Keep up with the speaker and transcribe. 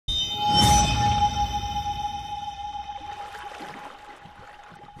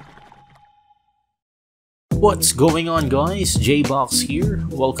What's going on, guys? JBOX here.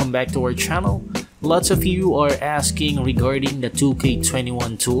 Welcome back to our channel. Lots of you are asking regarding the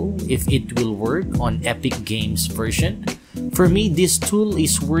 2K21 tool if it will work on Epic Games version. For me, this tool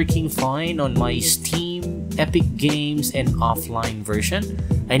is working fine on my Steam, Epic Games, and offline version.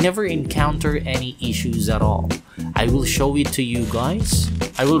 I never encounter any issues at all. I will show it to you guys.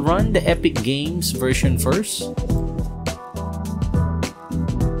 I will run the Epic Games version first.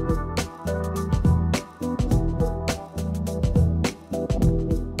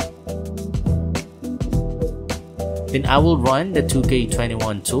 Then I will run the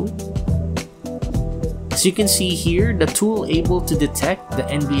 2K21 tool. As you can see here, the tool able to detect the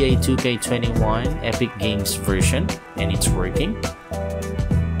NBA 2K21 Epic Games version, and it's working.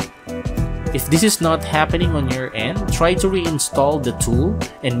 If this is not happening on your end, try to reinstall the tool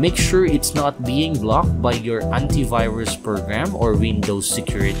and make sure it's not being blocked by your antivirus program or Windows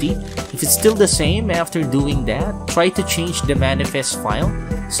security. If it's still the same after doing that, try to change the manifest file.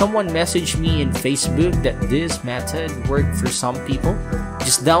 Someone messaged me in Facebook that this method worked for some people.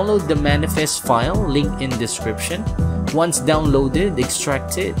 Just download the manifest file, link in description. Once downloaded,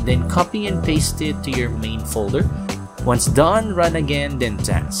 extract it, then copy and paste it to your main folder. Once done, run again, then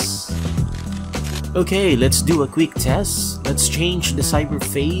test. Okay, let's do a quick test. Let's change the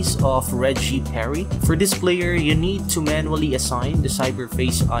cyberface of Reggie Perry. For this player, you need to manually assign the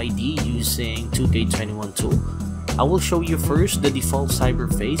cyberface ID using 2K21 tool. I will show you first the default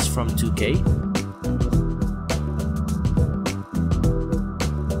cyberface from 2K.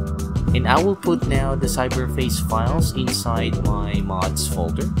 And I will put now the cyberface files inside my mods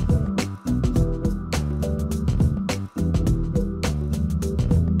folder.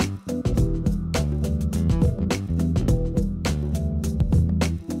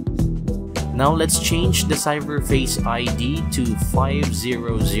 Now let's change the cyberface ID to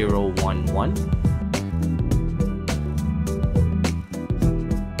 50011.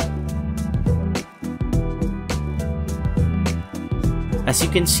 As you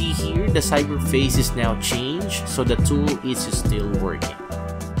can see here, the cyberface is now changed, so the tool is still working.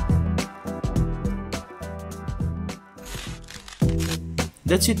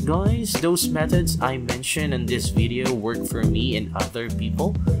 That's it, guys. Those methods I mentioned in this video work for me and other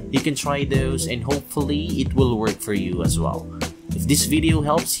people. You can try those and hopefully it will work for you as well. If this video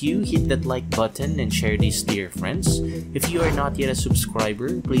helps you, hit that like button and share this to your friends. If you are not yet a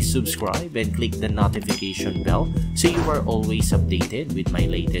subscriber, please subscribe and click the notification bell so you are always updated with my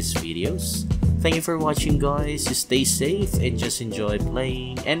latest videos. Thank you for watching, guys. Stay safe and just enjoy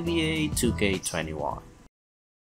playing NBA 2K21.